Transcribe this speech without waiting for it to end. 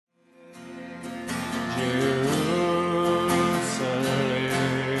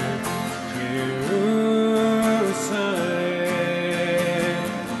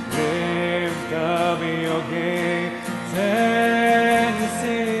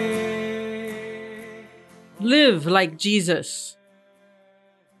Live like Jesus.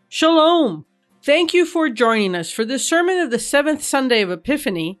 Shalom! Thank you for joining us for this sermon of the 7th Sunday of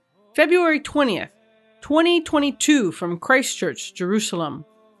Epiphany, February 20th, 2022 from Christ Church, Jerusalem.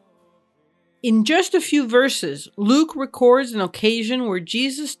 In just a few verses, Luke records an occasion where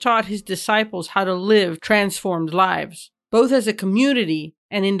Jesus taught his disciples how to live transformed lives, both as a community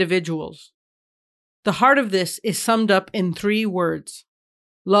and individuals. The heart of this is summed up in 3 words: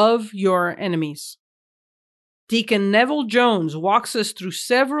 love your enemies. Deacon Neville Jones walks us through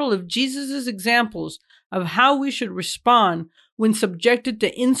several of Jesus' examples of how we should respond when subjected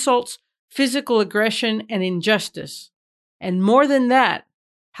to insults, physical aggression, and injustice. And more than that,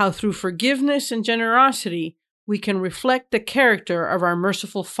 how through forgiveness and generosity we can reflect the character of our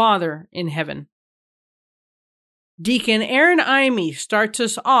merciful Father in heaven. Deacon Aaron Imey starts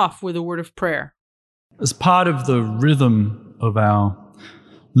us off with a word of prayer. As part of the rhythm of our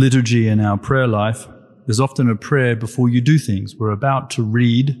liturgy and our prayer life, there's often a prayer before you do things. We're about to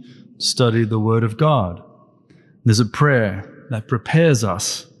read, study the Word of God. There's a prayer that prepares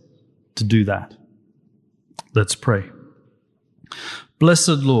us to do that. Let's pray.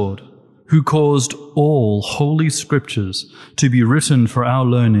 Blessed Lord, who caused all holy scriptures to be written for our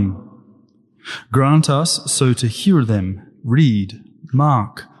learning, grant us so to hear them, read,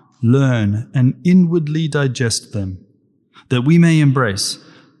 mark, learn, and inwardly digest them, that we may embrace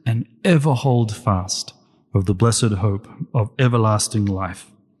and ever hold fast of the blessed hope of everlasting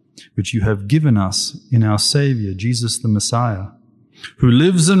life, which you have given us in our Saviour, Jesus the Messiah, who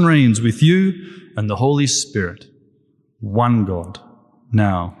lives and reigns with you and the Holy Spirit, one God,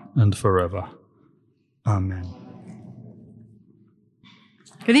 now and forever. Amen.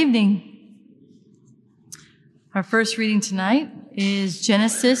 Good evening. Our first reading tonight is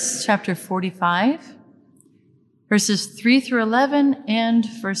Genesis chapter 45, verses 3 through 11 and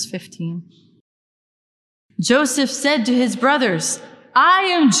verse 15. Joseph said to his brothers, "I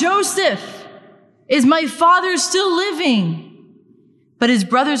am Joseph. Is my father still living?" But his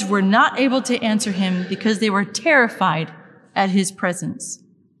brothers were not able to answer him because they were terrified at his presence.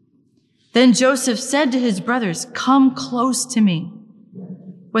 Then Joseph said to his brothers, "Come close to me."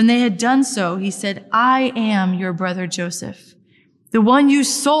 When they had done so, he said, "I am your brother Joseph, the one you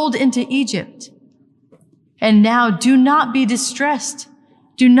sold into Egypt. And now do not be distressed.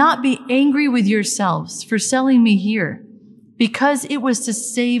 Do not be angry with yourselves for selling me here, because it was to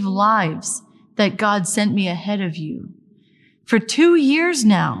save lives that God sent me ahead of you. For 2 years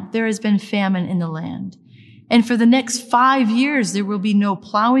now there has been famine in the land, and for the next 5 years there will be no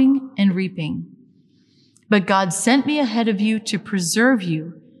plowing and reaping. But God sent me ahead of you to preserve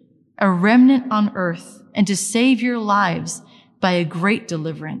you, a remnant on earth, and to save your lives by a great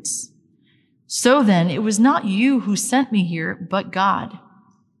deliverance. So then, it was not you who sent me here, but God.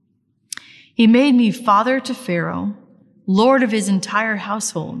 He made me father to Pharaoh, lord of his entire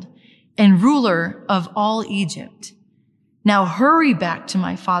household, and ruler of all Egypt. Now hurry back to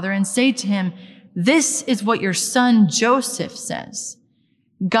my father and say to him, 'This is what your son Joseph says.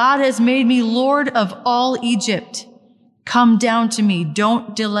 God has made me lord of all Egypt. Come down to me,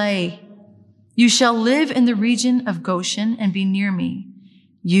 don't delay. You shall live in the region of Goshen and be near me,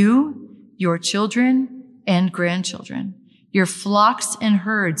 you, your children and grandchildren, your flocks and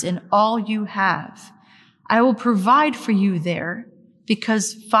herds, and all you have. I will provide for you there,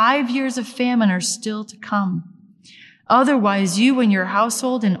 because 5 years of famine are still to come. Otherwise, you and your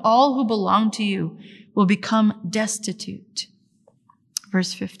household and all who belong to you will become destitute."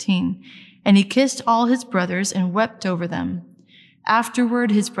 Verse 15, and he kissed all his brothers and wept over them.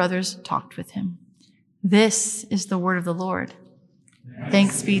 Afterward, his brothers talked with him. This is the word of the Lord.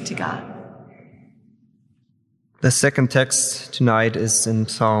 Thanks be to God. The second text tonight is in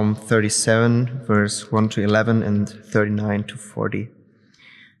Psalm 37, verse 1 to 11 and 39 to 40.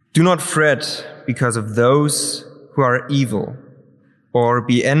 Do not fret because of those who are evil, or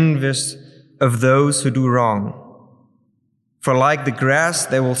be envious of those who do wrong. For like the grass,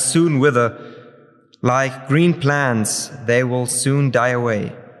 they will soon wither. Like green plants, they will soon die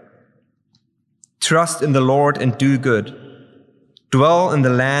away. Trust in the Lord and do good. Dwell in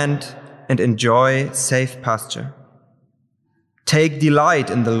the land and enjoy safe pasture. Take delight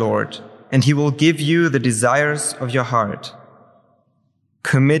in the Lord, and he will give you the desires of your heart.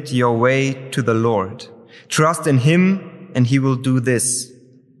 Commit your way to the Lord. Trust in him, and he will do this.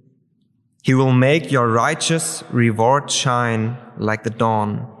 He will make your righteous reward shine like the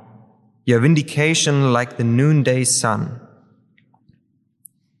dawn, your vindication like the noonday sun.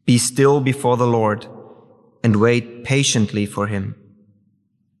 Be still before the Lord and wait patiently for him.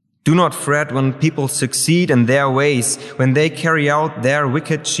 Do not fret when people succeed in their ways, when they carry out their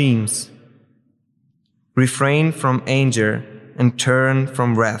wicked schemes. Refrain from anger and turn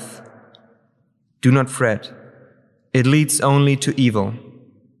from wrath. Do not fret. It leads only to evil.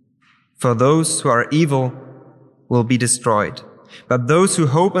 For those who are evil will be destroyed, but those who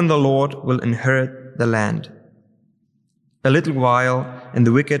hope in the Lord will inherit the land. A little while, and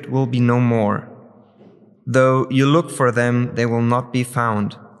the wicked will be no more. Though you look for them, they will not be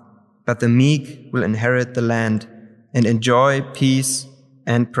found. But the meek will inherit the land and enjoy peace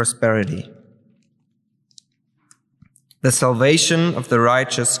and prosperity. The salvation of the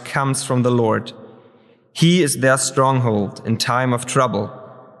righteous comes from the Lord. He is their stronghold in time of trouble.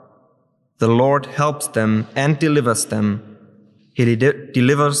 The Lord helps them and delivers them. He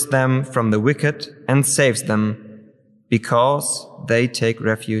delivers them from the wicked and saves them, because they take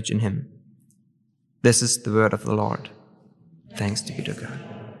refuge in him. This is the word of the Lord. Thanks be to God.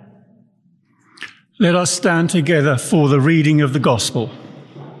 Let us stand together for the reading of the Gospel.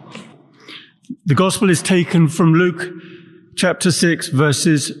 The Gospel is taken from Luke chapter 6,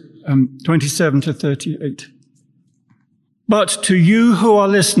 verses 27 to 38. But to you who are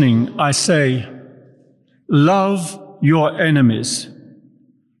listening, I say, love your enemies.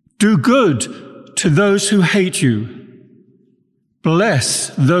 Do good to those who hate you.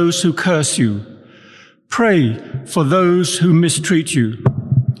 Bless those who curse you. Pray for those who mistreat you.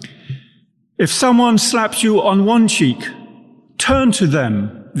 If someone slaps you on one cheek, turn to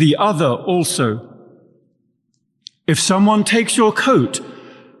them the other also. If someone takes your coat,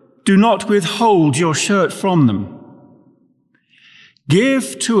 do not withhold your shirt from them.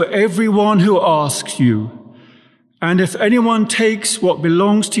 Give to everyone who asks you, and if anyone takes what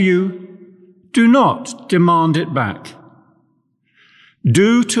belongs to you, do not demand it back.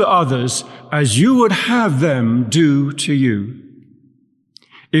 Do to others as you would have them do to you.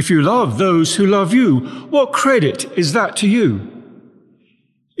 If you love those who love you, what credit is that to you?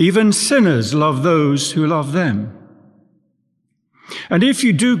 Even sinners love those who love them. And if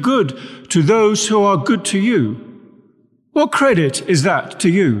you do good to those who are good to you, what credit is that to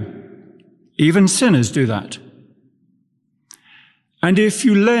you? Even sinners do that. And if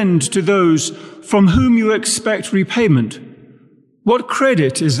you lend to those from whom you expect repayment, what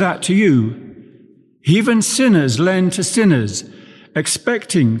credit is that to you? Even sinners lend to sinners,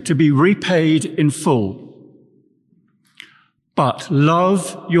 expecting to be repaid in full. But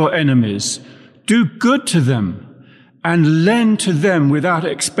love your enemies, do good to them, and lend to them without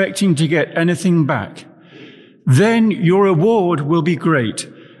expecting to get anything back. Then your reward will be great,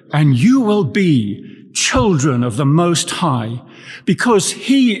 and you will be children of the Most High, because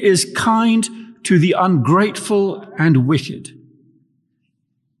he is kind to the ungrateful and wicked.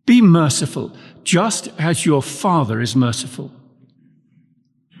 Be merciful, just as your Father is merciful.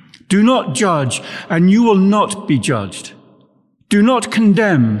 Do not judge, and you will not be judged. Do not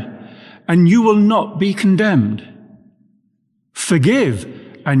condemn, and you will not be condemned. Forgive,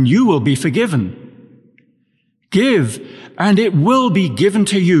 and you will be forgiven. Give, and it will be given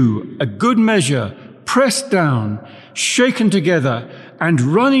to you, a good measure, pressed down, shaken together, and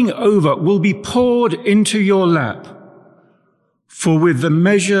running over will be poured into your lap. For with the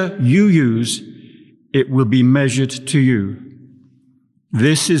measure you use, it will be measured to you.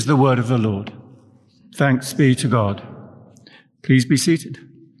 This is the word of the Lord. Thanks be to God. Please be seated.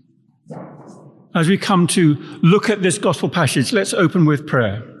 As we come to look at this gospel passage, let's open with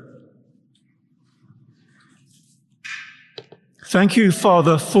prayer. Thank you,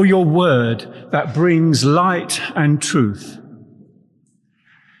 Father, for your word that brings light and truth.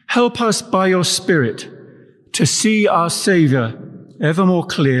 Help us by your Spirit to see our Saviour ever more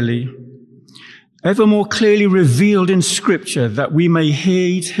clearly revealed in Scripture, that we may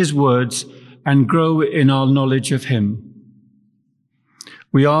heed his words and grow in our knowledge of him.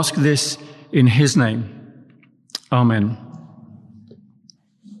 We ask this in his name. Amen.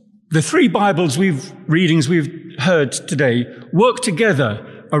 The three Bibles readings we've heard today work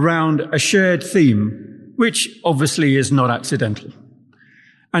together around a shared theme, which obviously is not accidental.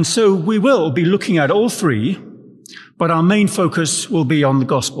 And so we will be looking at all three, but our main focus will be on the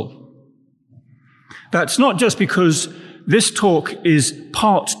gospel. That's not just because this talk is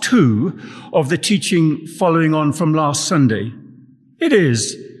part 2 of the teaching following on from last Sunday. It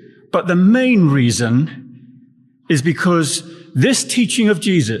is, but the main reason is because this teaching of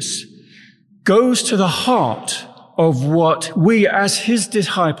Jesus goes to the heart of what we as his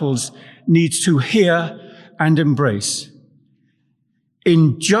disciples need to hear and embrace.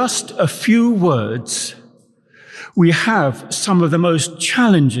 In just a few words, we have some of the most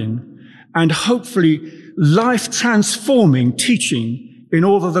challenging and hopefully life-transforming teaching in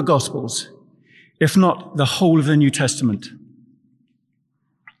all of the Gospels, if not the whole of the New Testament.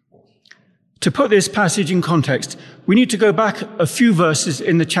 To put this passage in context, we need to go back a few verses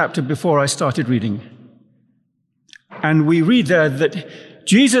in the chapter before I started reading. And we read there that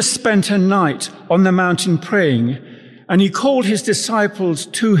Jesus spent a night on the mountain praying, and he called his disciples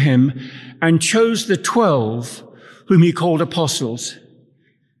to him and chose the 12, whom he called apostles.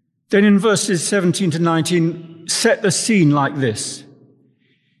 Then in verses 17 to 19, set the scene like this.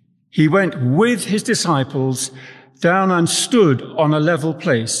 He went with his disciples down and stood on a level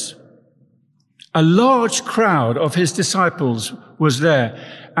place. A large crowd of his disciples was there,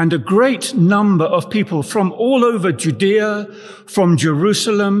 and a great number of people from all over Judea, from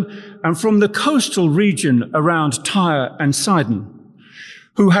Jerusalem, and from the coastal region around Tyre and Sidon,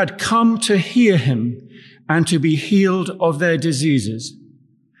 who had come to hear him and to be healed of their diseases.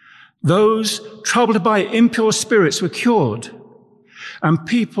 Those troubled by impure spirits were cured, and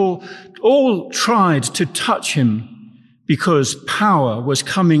people all tried to touch him because power was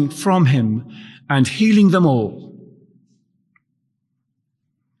coming from him and healing them all.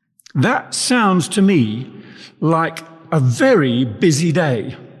 That sounds to me like a very busy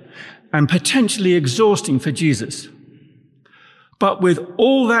day and potentially exhausting for Jesus. But with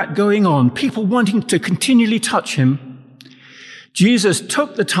all that going on, people wanting to continually touch him, Jesus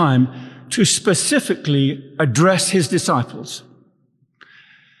took the time to specifically address his disciples.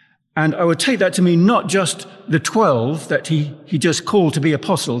 And I would take that to mean not just the 12 that he just called to be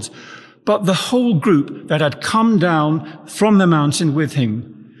apostles, but the whole group that had come down from the mountain with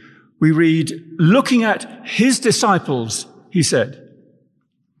him. We read, looking at his disciples, he said.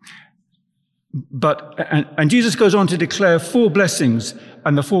 And Jesus goes on to declare 4 blessings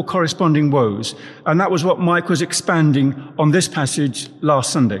and the 4 corresponding woes. And that was what Mike was expanding on this passage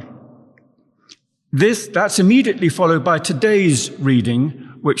last Sunday. That's immediately followed by today's reading,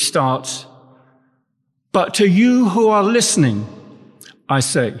 which starts, but to you who are listening, I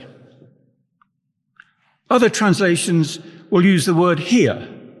say. Other translations will use the word hear.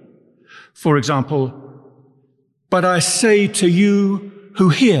 For example, but I say to you who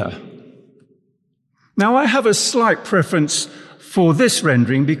hear. Now, I have a slight preference for this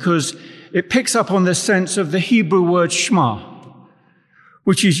rendering because it picks up on the sense of the Hebrew word shema,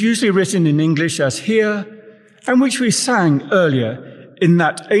 which is usually written in English as hear, and which we sang earlier in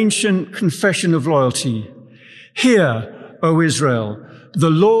that ancient confession of loyalty. Hear, O Israel, the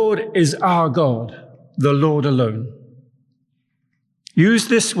Lord is our God, the Lord alone. Used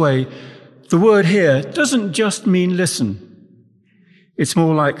this way, the word hear doesn't just mean listen. It's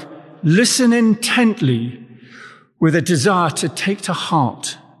more like listen intently with a desire to take to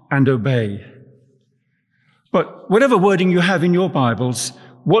heart and obey. But whatever wording you have in your Bibles,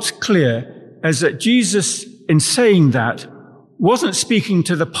 what's clear is that Jesus, in saying that, wasn't speaking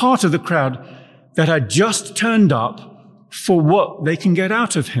to the part of the crowd that had just turned up for what they can get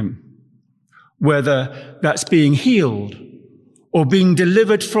out of him, whether that's being healed or being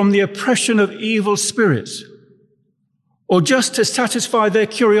delivered from the oppression of evil spirits, or just to satisfy their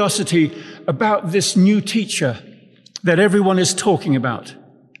curiosity about this new teacher that everyone is talking about.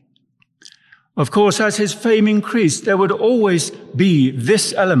 Of course, as his fame increased, there would always be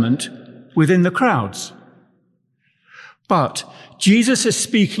this element within the crowds. But Jesus is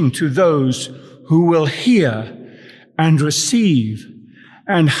speaking to those who will hear and receive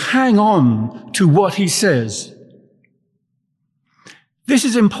and hang on to what he says. This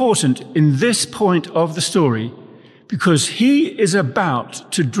is important in this point of the story because he is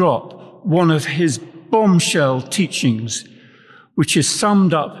about to drop one of his bombshell teachings, which is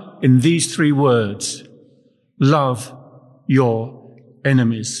summed up in these 3 words: love your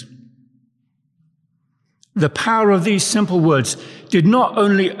enemies. The power of these simple words did not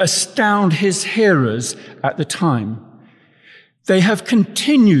only astound his hearers at the time, they have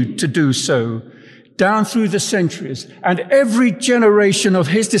continued to do so down through the centuries, and every generation of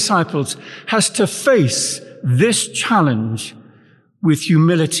his disciples has to face this challenge with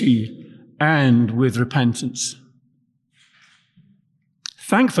humility and with repentance.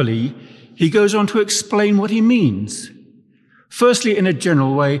 Thankfully, he goes on to explain what he means, firstly in a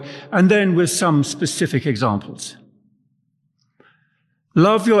general way, and then with some specific examples.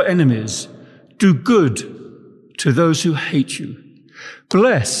 Love your enemies, do good to those who hate you,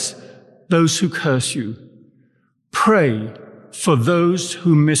 bless those who curse you, pray for those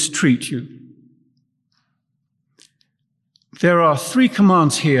who mistreat you. There are 3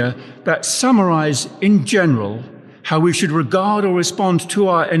 commands here that summarize in general how we should regard or respond to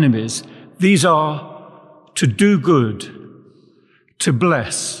our enemies. These are to do good, to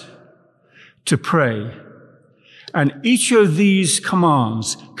bless, to pray. And each of these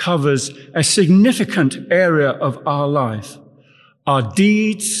commands covers a significant area of our life, our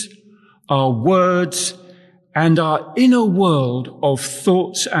deeds, our words, and our inner world of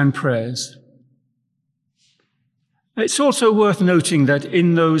thoughts and prayers. It's also worth noting that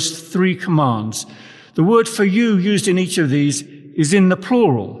in those 3 commands, the word for you used in each of these is in the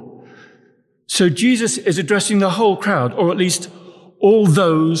plural. So Jesus is addressing the whole crowd, or at least all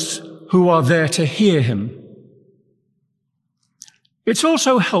those who are there to hear him. It's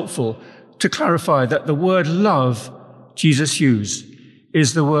also helpful to clarify that the word love Jesus used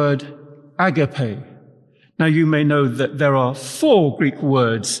is the word agape. Now, you may know that there are 4 Greek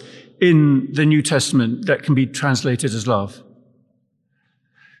words in the New Testament that can be translated as love.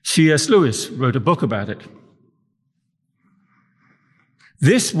 C.S. Lewis wrote a book about it.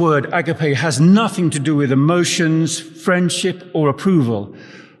 This word agape has nothing to do with emotions, friendship, or approval,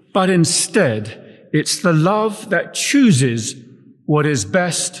 but instead, it's the love that chooses what is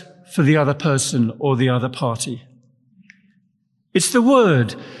best for the other person or the other party. It's the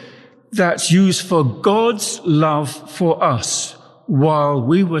word that's used for God's love for us while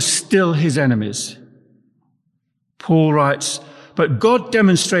we were still his enemies. Paul writes, "But God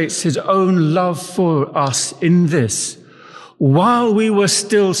demonstrates his own love for us in this: while we were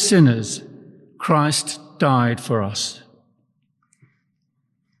still sinners, Christ died for us."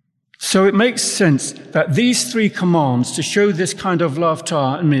 So it makes sense that these 3 commands to show this kind of love to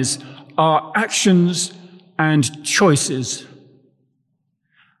our enemies are actions and choices.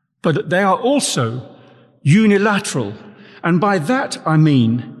 But they are also unilateral. And by that I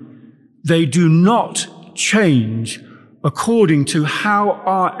mean they do not change according to how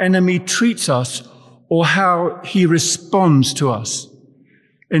our enemy treats us or how he responds to us.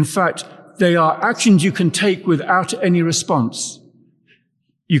 In fact, they are actions you can take without any response.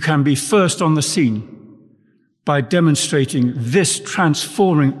 You can be first on the scene by demonstrating this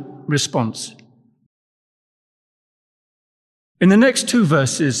transforming response. In the next 2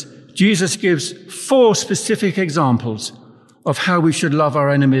 verses, Jesus gives 4 specific examples of how we should love our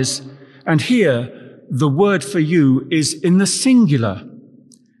enemies, and here the word for you is in the singular,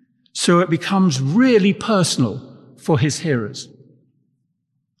 so it becomes really personal for his hearers.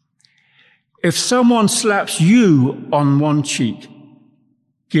 If someone slaps you on one cheek,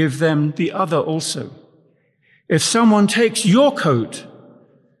 give them the other also. If someone takes your coat,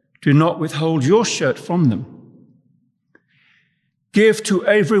 do not withhold your shirt from them. Give to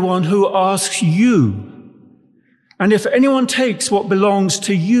everyone who asks you. And if anyone takes what belongs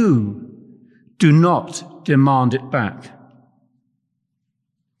to you, do not demand it back.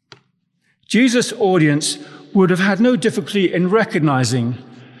 Jesus' audience would have had no difficulty in recognizing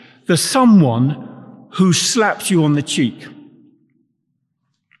the someone who slapped you on the cheek.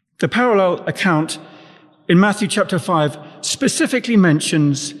 The parallel account in Matthew chapter 5 specifically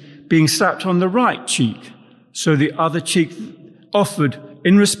mentions being slapped on the right cheek, so the other cheek offered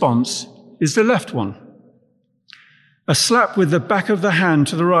in response is the left one. A slap with the back of the hand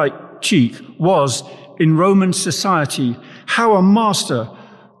to the right cheek was, in Roman society, how a master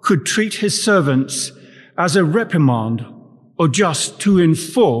could treat his servants as a reprimand or just to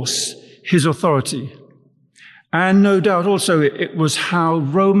enforce his authority. And no doubt also it was how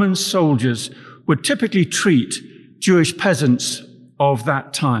Roman soldiers would typically treat Jewish peasants of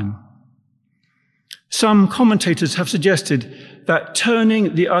that time. Some commentators have suggested that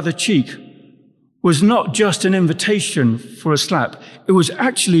turning the other cheek was not just an invitation for a slap, it was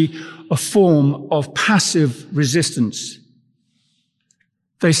actually a form of passive resistance.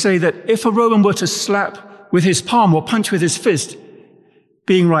 They say that if a Roman were to slap with his palm or punch with his fist,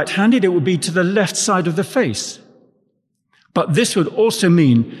 being right-handed, it would be to the left side of the face. But this would also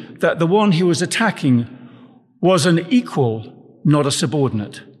mean that the one he was attacking was an equal, not a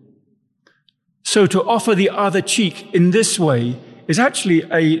subordinate. So to offer the other cheek in this way is actually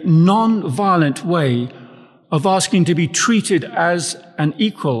a non-violent way of asking to be treated as an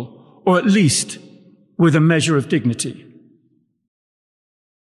equal, or at least with a measure of dignity.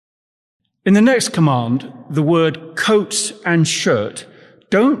 In the next command, the word coats and shirt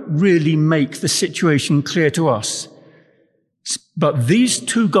don't really make the situation clear to us. But these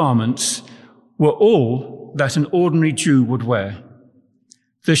 2 garments were all that an ordinary Jew would wear.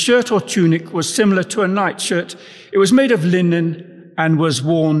 The shirt or tunic was similar to a nightshirt. It was made of linen and was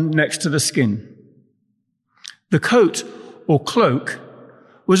worn next to the skin. The coat or cloak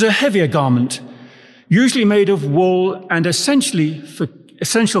was a heavier garment, usually made of wool and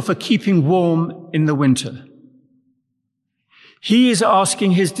essential for keeping warm in the winter. He is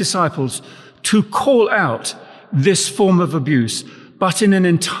asking his disciples to call out this form of abuse, but in an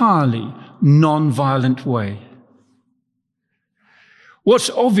entirely non-violent way. What's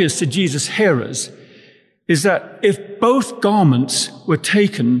obvious to Jesus' hearers is that if both garments were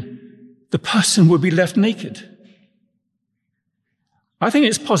taken, the person would be left naked. I think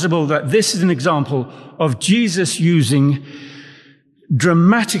it's possible that this is an example of Jesus using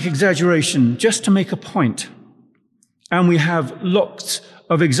dramatic exaggeration just to make a point. And we have lots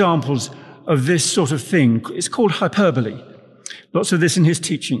of examples of this sort of thing. It's called hyperbole. Lots of this in his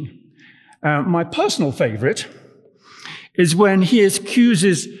teaching. My personal favorite is when he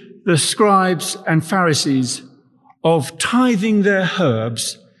accuses the scribes and Pharisees of tithing their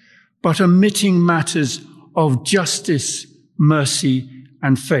herbs, but omitting matters of justice, mercy,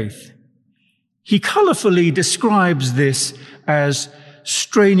 and faith. He colorfully describes this as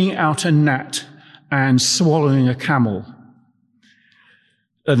straining out a gnat and swallowing a camel.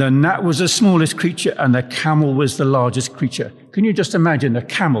 The gnat was the smallest creature and the camel was the largest creature. Can you just imagine a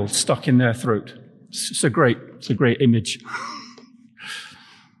camel stuck in their throat? It's a great image.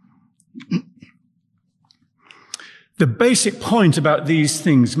 The basic point about these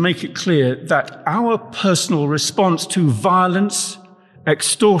things make it clear that our personal response to violence,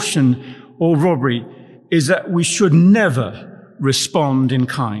 extortion, or robbery is that we should never respond in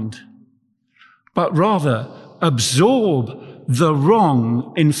kind, but rather absorb the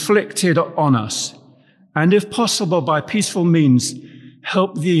wrong inflicted on us, and if possible by peaceful means,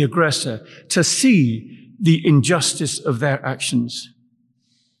 help the aggressor to see the injustice of their actions.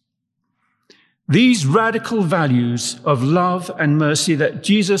 These radical values of love and mercy that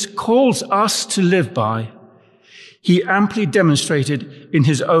Jesus calls us to live by, he amply demonstrated in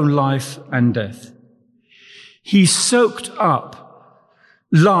his own life and death. He soaked up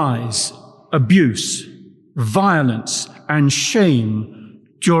lies, abuse, violence, and shame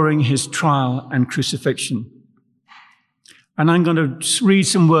during his trial and crucifixion. And I'm going to read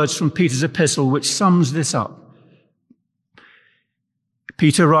some words from Peter's epistle which sums this up.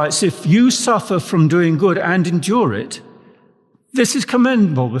 Peter writes, "If you suffer from doing good and endure it, this is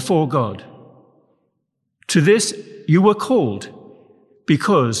commendable before God. To this you were called,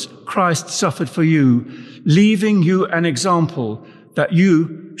 because Christ suffered for you, leaving you an example that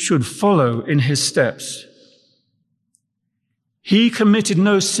you should follow in his steps. He committed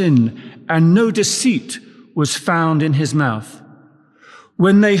no sin, and no deceit was found in his mouth.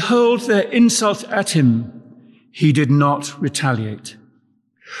 When they hurled their insults at him, he did not retaliate.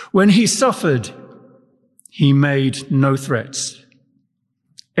 When he suffered, he made no threats.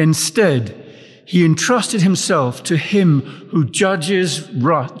 Instead, he entrusted himself to him who judges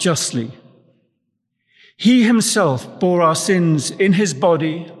justly. He himself bore our sins in his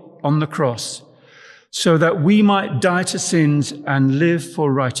body on the cross, so that we might die to sins and live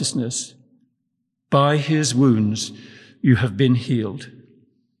for righteousness. By his wounds you have been healed."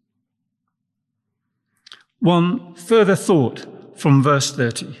 One further thought from verse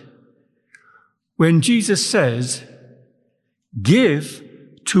 30. When Jesus says, "Give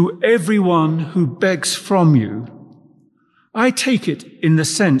to everyone who begs from you," I take it in the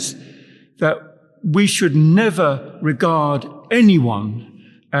sense that we should never regard anyone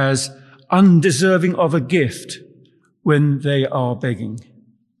as undeserving of a gift when they are begging.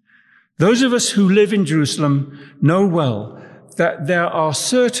 Those of us who live in Jerusalem know well that there are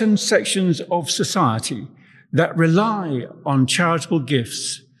certain sections of society that rely on charitable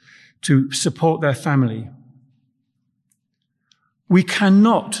gifts to support their family. We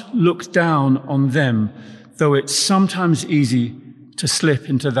cannot look down on them, though it's sometimes easy to slip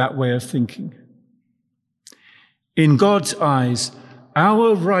into that way of thinking. In God's eyes,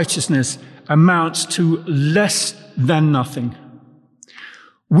 our righteousness amounts to less than nothing.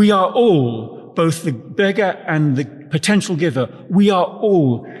 We are all, both the beggar and the potential giver, we are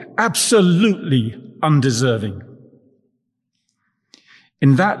all absolutely undeserving.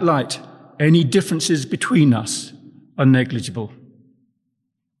 In that light, any differences between us are negligible.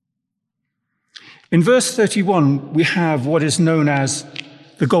 In verse 31, we have what is known as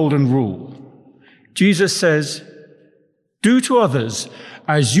the Golden Rule. Jesus says, "Do to others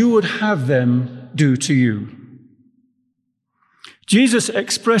as you would have them do to you." Jesus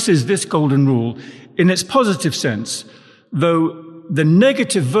expresses this golden rule in its positive sense, though the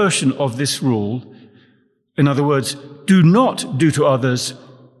negative version of this rule, in other words, do not do to others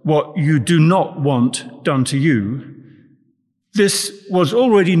what you do not want done to you, this was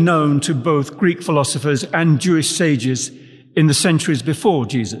already known to both Greek philosophers and Jewish sages in the centuries before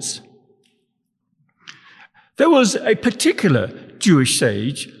Jesus. There was a particular Jewish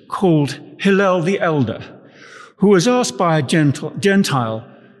sage called Hillel the Elder, who was asked by a Gentile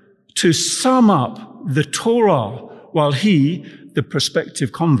to sum up the Torah while he, the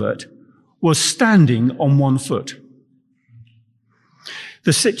prospective convert, was standing on one foot.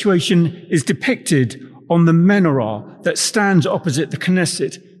 The situation is depicted on the menorah that stands opposite the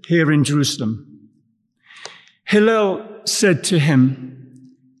Knesset here in Jerusalem. Hillel said to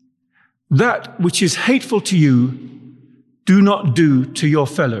him, "That which is hateful to you, do not do to your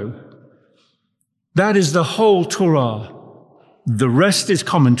fellow." That is the whole Torah. The rest is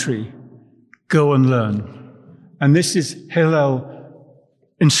commentary. Go and learn. And this is Hillel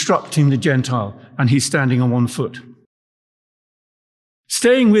instructing the Gentile, and he's standing on one foot.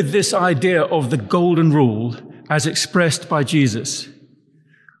 Staying with this idea of the golden rule as expressed by Jesus,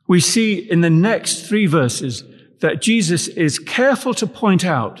 we see in the next 3 verses that Jesus is careful to point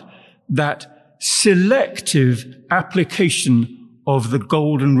out that selective application of the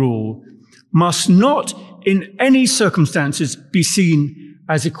golden rule must not in any circumstances be seen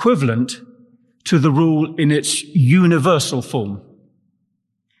as equivalent to the rule in its universal form.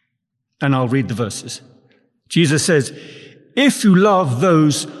 And I'll read the verses. Jesus says, "If you love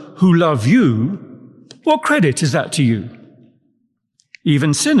those who love you, what credit is that to you?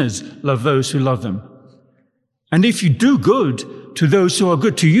 Even sinners love those who love them. And if you do good to those who are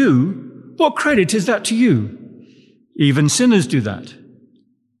good to you, what credit is that to you? Even sinners do that.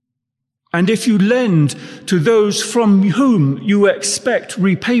 And if you lend to those from whom you expect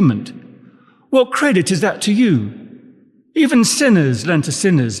repayment, what credit is that to you? Even sinners lend to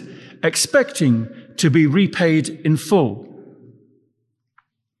sinners, expecting to be repaid in full."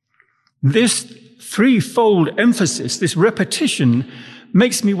 This threefold emphasis, this repetition,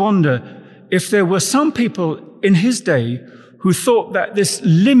 makes me wonder if there were some people in his day who thought that this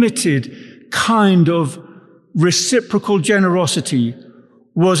limited kind of reciprocal generosity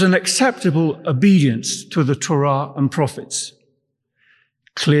was an acceptable obedience to the Torah and prophets.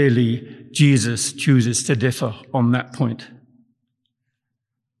 Clearly, Jesus chooses to differ on that point.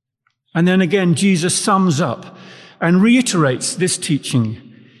 And then again, Jesus sums up and reiterates this teaching.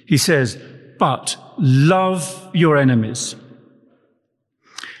 He says, "But love your enemies.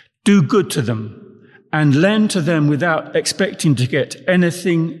 Do good to them and lend to them without expecting to get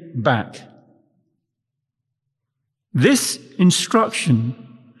anything back." This instruction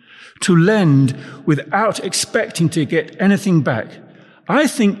to lend without expecting to get anything back, I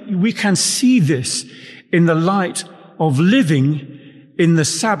think we can see this in the light of living in the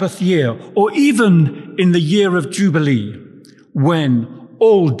Sabbath year, or even in the year of Jubilee, when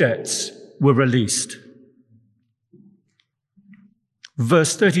all debts were released.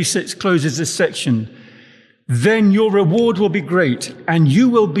 Verse 36 closes this section. "Then your reward will be great, and you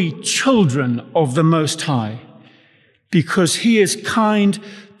will be children of the Most High, because he is kind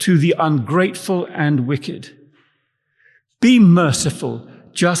to the ungrateful and wicked. Be merciful,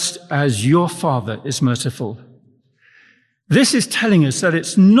 just as your Father is merciful." This is telling us that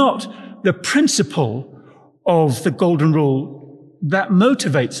it's not the principle of the golden rule that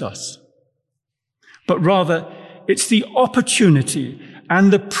motivates us, but rather it's the opportunity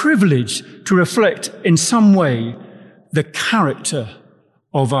and the privilege to reflect in some way the character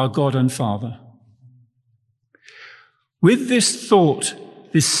of our God and Father. With this thought,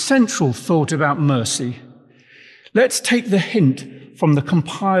 this central thought about mercy, let's take the hint from the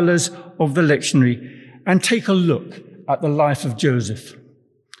compilers of the lectionary and take a look at the life of Joseph,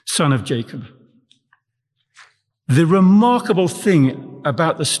 son of Jacob. The remarkable thing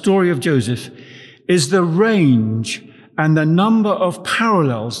about the story of Joseph is the range and the number of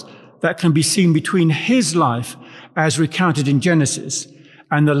parallels that can be seen between his life as recounted in Genesis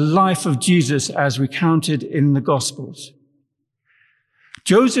and the life of Jesus as recounted in the Gospels.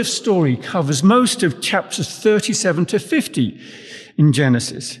 Joseph's story covers most of chapters 37 to 50 in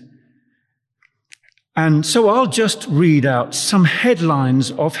Genesis. And so I'll just read out some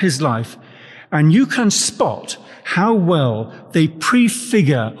headlines of his life, and you can spot how well they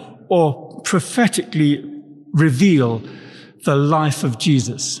prefigure or prophetically reveal the life of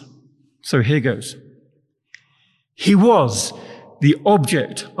Jesus. So here goes. He was the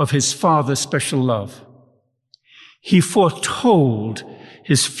object of his Father's special love. He foretold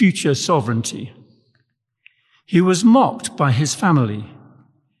his future sovereignty. He was mocked by his family.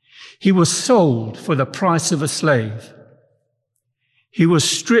 He was sold for the price of a slave. He was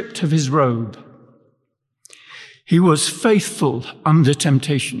stripped of his robe. He was faithful under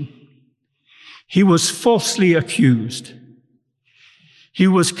temptation. He was falsely accused. He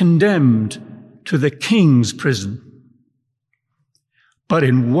was condemned to the king's prison. But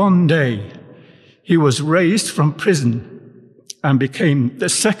in one day, he was raised from prison and became the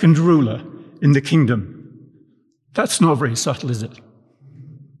second ruler in the kingdom. That's not very subtle, is it?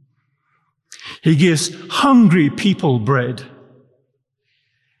 He gives hungry people bread.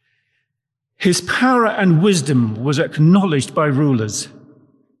 His power and wisdom was acknowledged by rulers.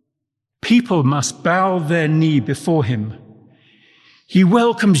 People must bow their knee before him. He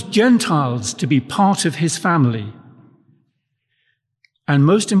welcomes Gentiles to be part of his family. And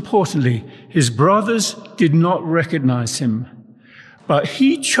most importantly, his brothers did not recognize him, but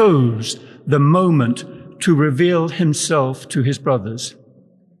he chose the moment to reveal himself to his brothers.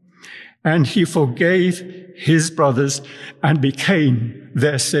 And he forgave his brothers and became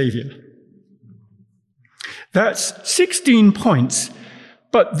their savior. That's 16 points,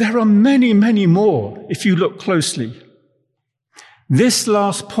 but there are many, many more if you look closely. This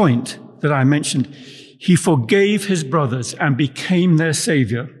last point that I mentioned, he forgave his brothers and became their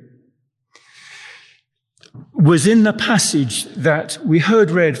savior, was in the passage that we heard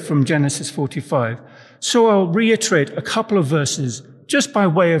read from Genesis 45. So I'll reiterate a couple of verses just by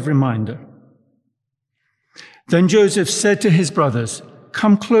way of reminder. Then Joseph said to his brothers,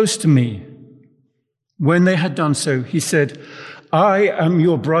 "Come close to me." When they had done so, he said, "I am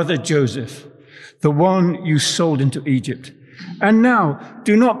your brother Joseph, the one you sold into Egypt. And now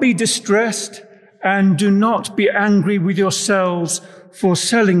do not be distressed and do not be angry with yourselves for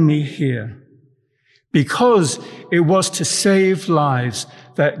selling me here, because it was to save lives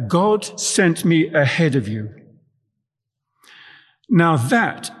that God sent me ahead of you." Now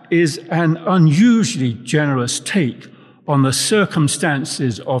that is an unusually generous take on the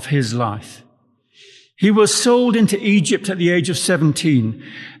circumstances of his life. He was sold into Egypt at the age of 17,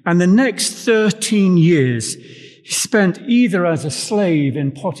 and the next 13 years he spent either as a slave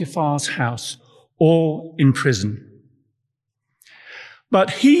in Potiphar's house or in prison.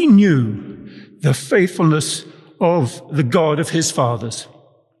 But he knew the faithfulness of the God of his fathers.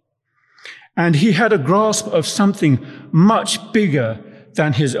 And he had a grasp of something much bigger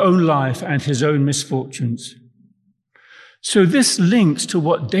than his own life and his own misfortunes. So this links to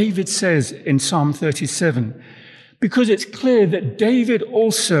what David says in Psalm 37, because it's clear that David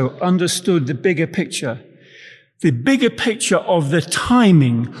also understood the bigger picture of the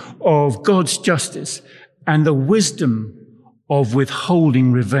timing of God's justice and the wisdom of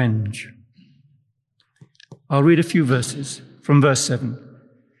withholding revenge. I'll read a few verses from verse 7.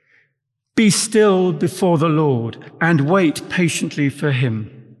 "Be still before the Lord and wait patiently for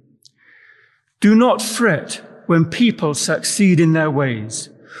him. Do not fret when people succeed in their ways,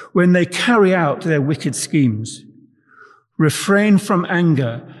 when they carry out their wicked schemes. Refrain from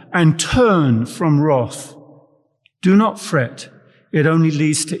anger and turn from wrath. Do not fret, it only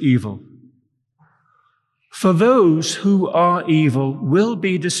leads to evil. For those who are evil will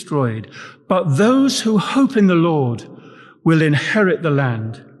be destroyed, but those who hope in the Lord will inherit the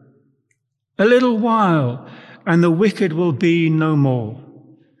land. A little while, and the wicked will be no more.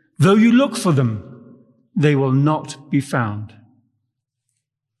 Though you look for them, they will not be found."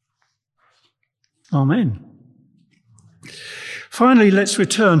 Amen. Finally, let's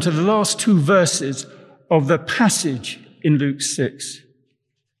return to the last two verses of the passage in Luke 6.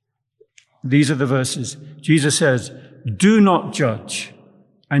 These are the verses. Jesus says, "Do not judge,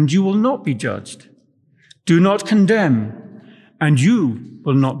 and you will not be judged. Do not condemn, and you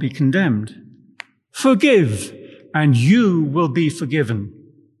will not be condemned. Forgive, and you will be forgiven.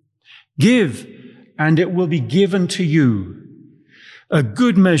 Give, and it will be given to you. A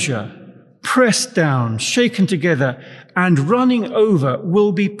good measure, pressed down, shaken together, and running over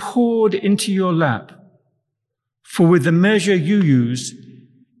will be poured into your lap. For with the measure you use,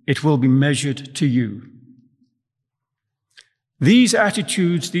 it will be measured to you." These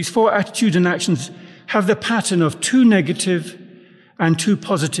four attitudes and actions have the pattern of two negative and two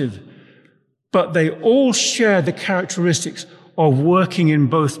positive, but they all share the characteristics of working in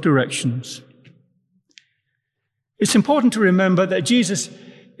both directions. It's important to remember that Jesus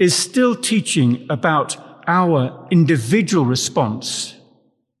is still teaching about our individual response.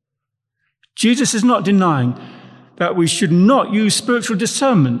 Jesus is not denying that we should not use spiritual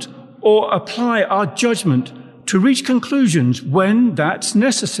discernment or apply our judgment to reach conclusions when that's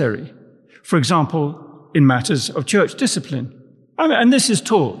necessary. For example, in matters of church discipline. And this is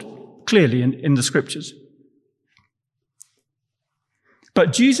taught clearly in the scriptures.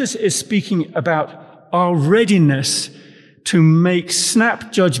 But Jesus is speaking about our readiness to make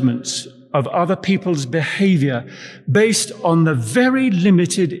snap judgments of other people's behavior based on the very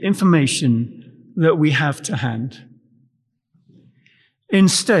limited information that we have to hand.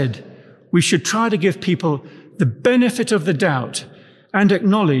 Instead, we should try to give people the benefit of the doubt and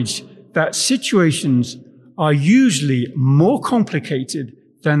acknowledge that situations are usually more complicated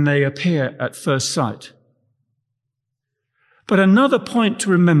than they appear at first sight. But another point to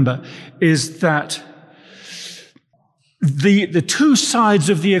remember is that the two sides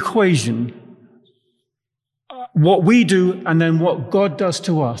of the equation, what we do and then what God does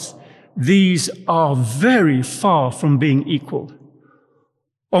to us, these are very far from being equal.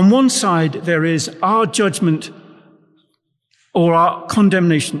 On one side, there is our judgment or our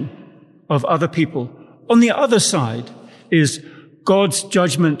condemnation of other people. On the other side is God's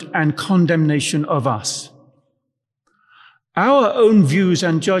judgment and condemnation of us. Our own views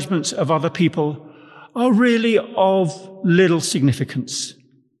and judgments of other people are really of little significance,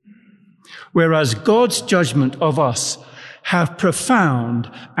 whereas God's judgment of us have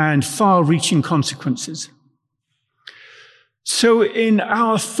profound and far-reaching consequences. So in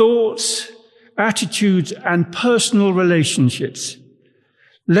our thoughts, attitudes, and personal relationships,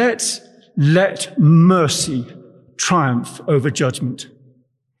 let's let mercy triumph over judgment.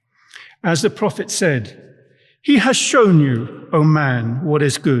 As the prophet said, "He has shown you, O man, what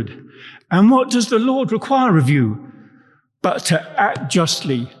is good. And what does the Lord require of you? But to act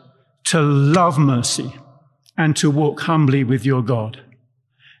justly, to love mercy, and to walk humbly with your God."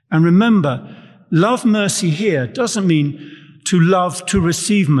 And remember, love mercy here doesn't mean to love to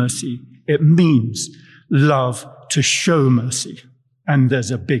receive mercy. It means love to show mercy. And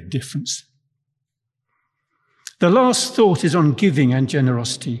there's a big difference. The last thought is on giving and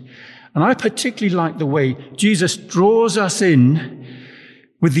generosity. And I particularly like the way Jesus draws us in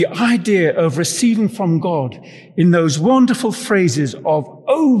with the idea of receiving from God in those wonderful phrases of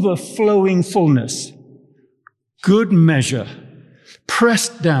overflowing fullness. Good measure,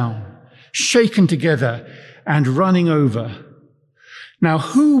 pressed down, shaken together, and running over. Now,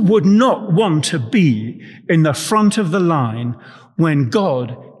 who would not want to be in the front of the line when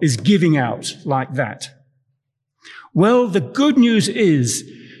God is giving out like that? Well, the good news is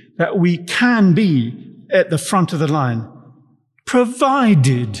that we can be at the front of the line,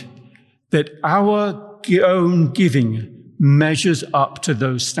 provided that our own giving measures up to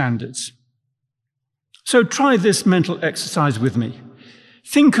those standards. So try this mental exercise with me.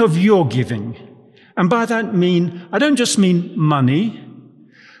 Think of your giving. And by that I don't just mean money,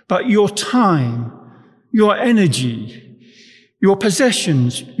 but your time, your energy, your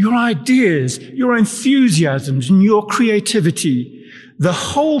possessions, your ideas, your enthusiasms, and your creativity, the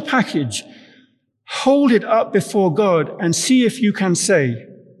whole package. Hold it up before God and see if you can say,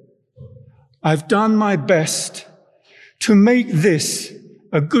 "I've done my best to make this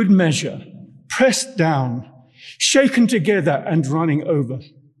a good measure, pressed down, shaken together, and running over.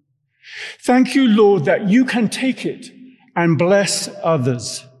 Thank you, Lord, that you can take it and bless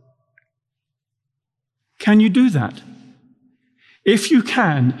others." Can you do that? If you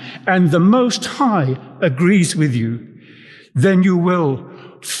can, and the Most High agrees with you, then you will,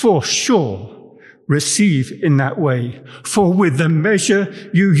 for sure, receive in that way. For with the measure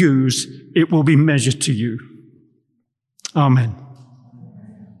you use, it will be measured to you. Amen.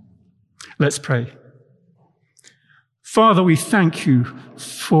 Let's pray. Father, we thank you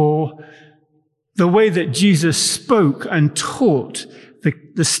for the way that Jesus spoke and taught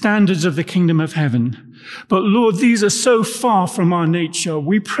the standards of the kingdom of heaven. But Lord, these are so far from our nature.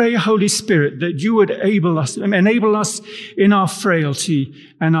 We pray, Holy Spirit, that you would enable us in our frailty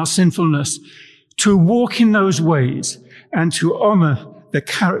and our sinfulness to walk in those ways and to honor the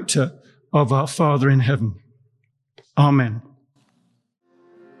character of our Father in heaven. Amen.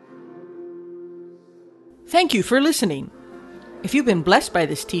 Thank you for listening. If you've been blessed by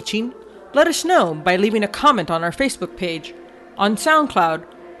this teaching, let us know by leaving a comment on our Facebook page, on SoundCloud,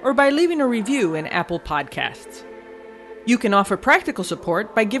 or by leaving a review in Apple Podcasts. You can offer practical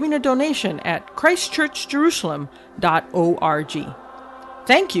support by giving a donation at christchurchjerusalem.org.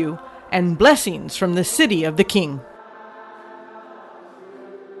 Thank you, and blessings from the City of the King.